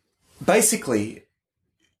basically,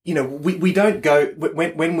 we don't go,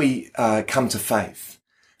 when we come to faith,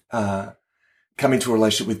 come into a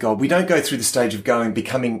relationship with God, we don't go through the stage of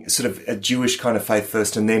becoming sort of a Jewish kind of faith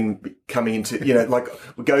first and then coming into, like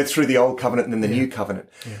we go through the old covenant and then the new covenant.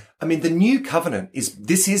 I mean, the new covenant is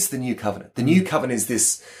the new covenant. The new covenant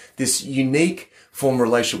is this unique form of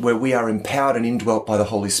relationship where we are empowered and indwelt by the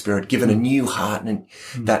Holy Spirit, given a new heart, and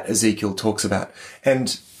that Ezekiel talks about.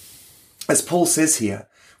 And as Paul says here,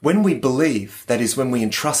 when we believe, that is when we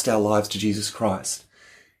entrust our lives to Jesus Christ,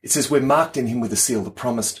 it says we're marked in him with a seal, the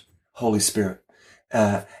promised Holy Spirit.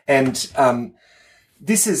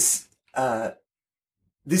 This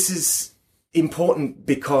is important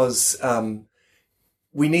because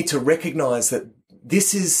we need to recognize that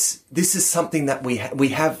this is something that we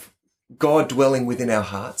have God dwelling within our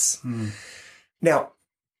hearts. Now,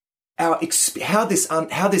 how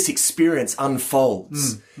this experience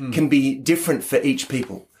unfolds can be different for each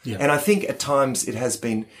people, and I think at times it has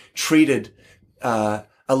been treated a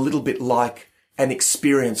little bit like an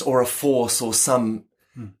experience or a force or some.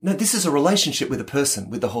 No, this is a relationship with a person,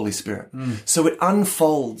 with the Holy Spirit. So it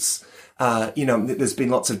unfolds. There's been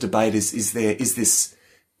lots of debate. Is this,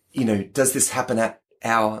 does this happen at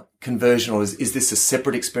our conversion, or is this a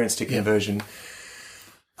separate experience to conversion?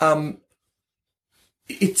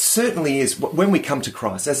 It certainly is. When we come to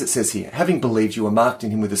Christ, as it says here, having believed, you were marked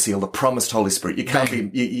in him with a seal, the promised Holy Spirit. You can't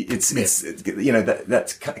be,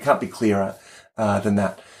 that can't be clearer, than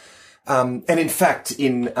that. And in fact,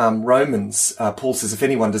 in Romans, Paul says, if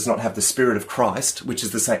anyone does not have the Spirit of Christ, which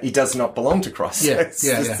is the same, he does not belong to Christ. We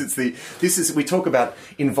talk about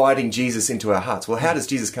inviting Jesus into our hearts. Well, how does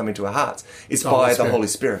Jesus come into our hearts? It's by the Holy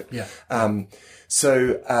Spirit. Yeah. But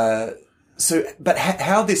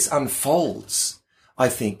how this unfolds, I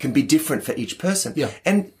think, can be different for each person. Yeah.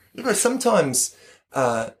 And, sometimes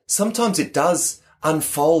it does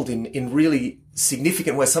unfold in really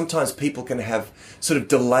significant ways. Sometimes people can have sort of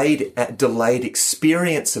delayed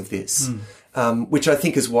experience of this, which I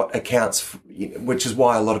think is what accounts for, which is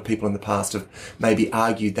why a lot of people in the past have maybe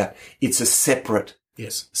argued that it's a separate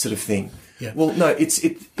sort of thing. Yeah. Well, no,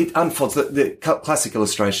 it unfolds. The classic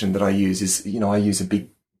illustration that I use is, I use a big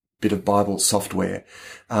bit of Bible software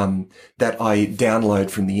that I download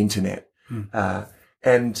from the internet,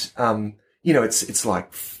 it's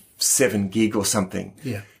like 7 gig or something.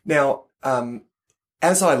 Yeah. Now,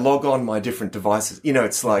 as I log on my different devices,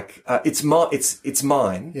 it's like it's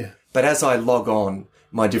mine. Yeah. But as I log on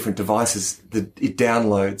my different devices, it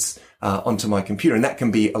downloads onto my computer, and that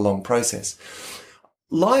can be a long process.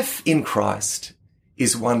 Life in Christ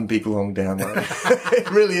is one big long download. It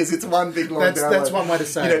really is. It's one big long download. That's one way to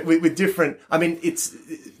say it. With different. I mean,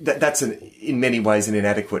 that's in many ways an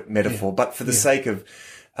inadequate metaphor, but for the sake of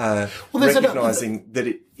recognizing that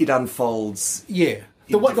it unfolds. Yeah.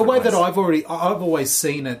 The way that I've always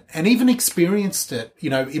seen it and even experienced it,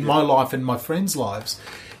 in my life and my friends' lives,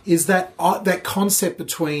 is that that concept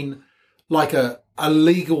between like a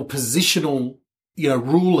legal positional,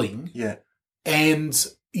 ruling, and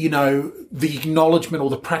the acknowledgement or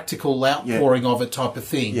the practical outpouring of it type of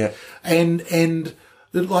thing, and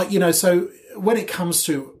so when it comes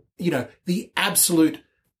to the absolute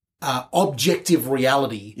objective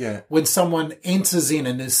reality, when someone enters in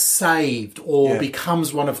and is saved or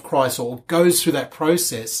becomes one of Christ or goes through that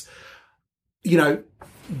process, God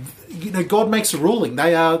makes a ruling.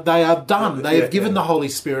 They are done. They have given the Holy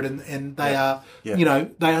Spirit and they are,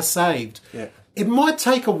 they are saved. Yeah. It might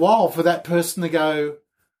take a while for that person to go,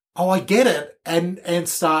 oh, I get it, and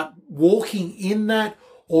start walking in that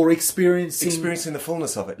or experiencing the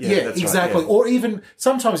fullness of it. Yeah, that's exactly. Right, yeah. Or even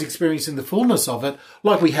sometimes experiencing the fullness of it.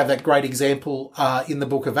 Like we have that great example in the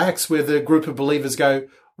book of Acts where the group of believers go,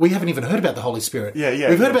 we haven't even heard about the Holy Spirit.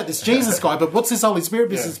 We've heard about this Jesus guy, but what's this Holy Spirit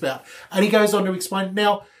business about? And he goes on to explain.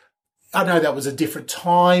 Now, I know that was a different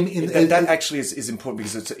time. That actually is important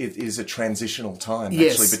because it is a transitional time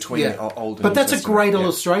actually between old and But that's Testament. a great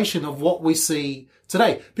illustration of what we see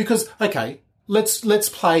today. Because, okay, let's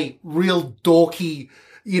play real dorky,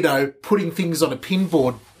 putting things on a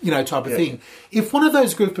pinboard, type of thing. If one of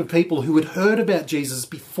those group of people who had heard about Jesus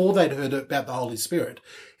before they'd heard about the Holy Spirit,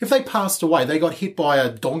 if they passed away, they got hit by a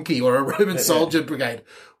donkey or a Roman soldier brigade,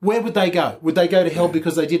 where would they go? Would they go to hell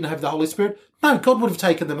because they didn't have the Holy Spirit? No, God would have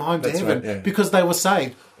taken them home to heaven because they were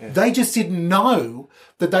saved. Yeah. They just didn't know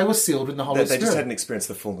that they were sealed in the Holy Spirit. They just hadn't experienced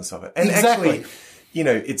the fullness of it. And exactly. Actually,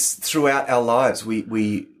 it's throughout our lives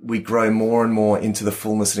we grow more and more into the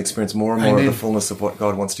fullness and experience more and more of the fullness of what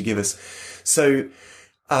God wants to give us. So,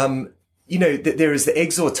 there is the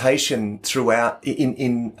exhortation throughout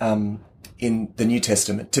in the New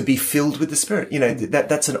Testament to be filled with the Spirit.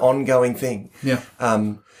 That's an ongoing thing. Yeah.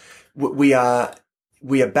 We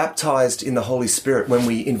are baptized in the Holy Spirit when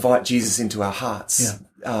we invite Jesus into our hearts. Yeah.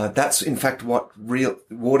 That's in fact what real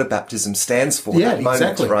water baptism stands for. Yeah, that moment,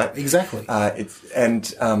 exactly. Right? Exactly. But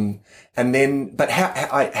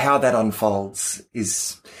how that unfolds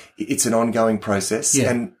it's an ongoing process.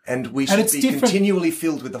 Yeah. And we should be continually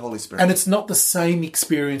filled with the Holy Spirit. And it's not the same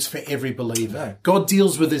experience for every believer. No. God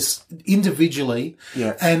deals with this individually.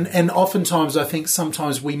 Yeah. And oftentimes I think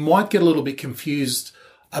sometimes we might get a little bit confused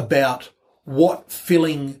about what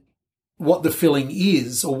the filling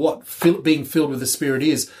is or what being filled with the Spirit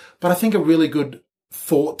is. But I think a really good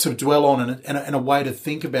thought to dwell on and a way to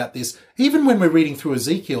think about this, even when we're reading through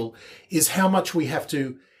Ezekiel, is how much we have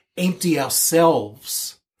to empty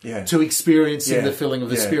ourselves to experiencing the filling of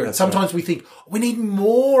the Spirit. Sometimes we think we need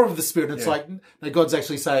more of the Spirit. And it's like, no, God's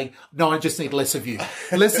actually saying, no, I just need less of you.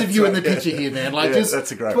 Less of you in the picture here, man. Like just,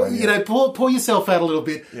 that's a great one. You know, pour yourself out a little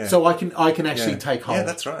bit so I can actually take hold. Yeah,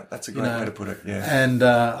 that's right. That's a great way to put it. Yeah. And,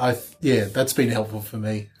 that's been helpful for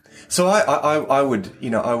me. So I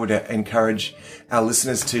would encourage our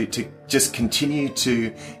listeners to just continue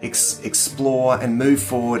to explore and move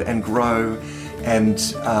forward and grow. And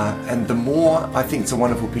the more, I think it's a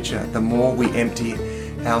wonderful picture, the more we empty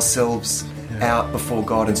ourselves out before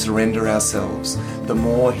God and surrender ourselves, the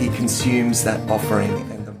more He consumes that offering,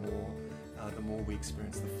 and the more we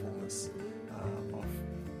experience the fullness of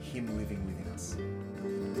Him living within us.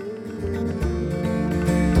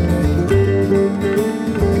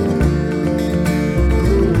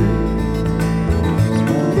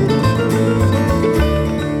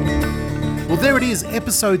 Well, there it is,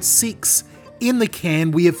 episode 6 in the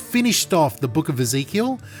can. We have finished off the book of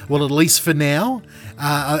Ezekiel, well, at least for now.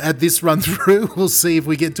 At this run through, we'll see if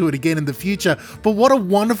we get to it again in the future. But what a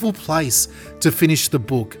wonderful place to finish the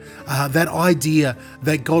book. That idea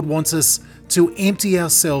that God wants us to empty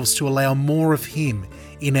ourselves to allow more of Him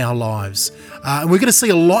in our lives. And we're going to see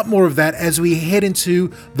a lot more of that as we head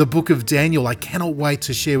into the book of Daniel. I cannot wait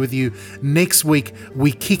to share with you. Next week,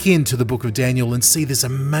 we kick into the book of Daniel and see this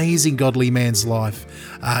amazing godly man's life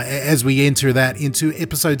as we enter that into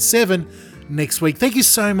episode 7 next week. Thank you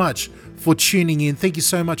so much for tuning in. Thank you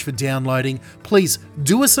so much for downloading. Please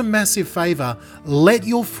do us a massive favor. Let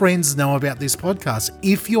your friends know about this podcast.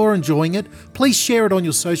 If you're enjoying it, please share it on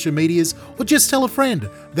your social medias or just tell a friend.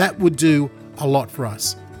 That would do a lot for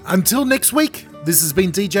us. Until next week, this has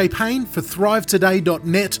been DJ Payne for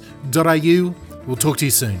thrivetoday.net.au. We'll talk to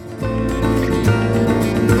you soon.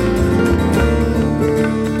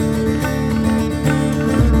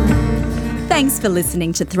 Thanks for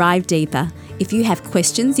listening to Thrive Deeper. If you have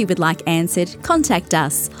questions you would like answered, contact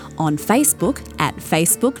us on Facebook at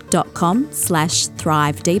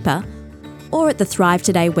facebook.com/thrivedeeper or at the Thrive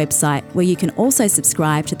Today website, where you can also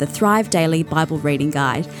subscribe to the Thrive Daily Bible Reading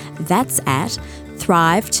Guide. That's at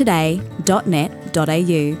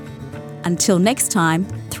thrivetoday.net.au. Until next time,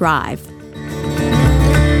 thrive.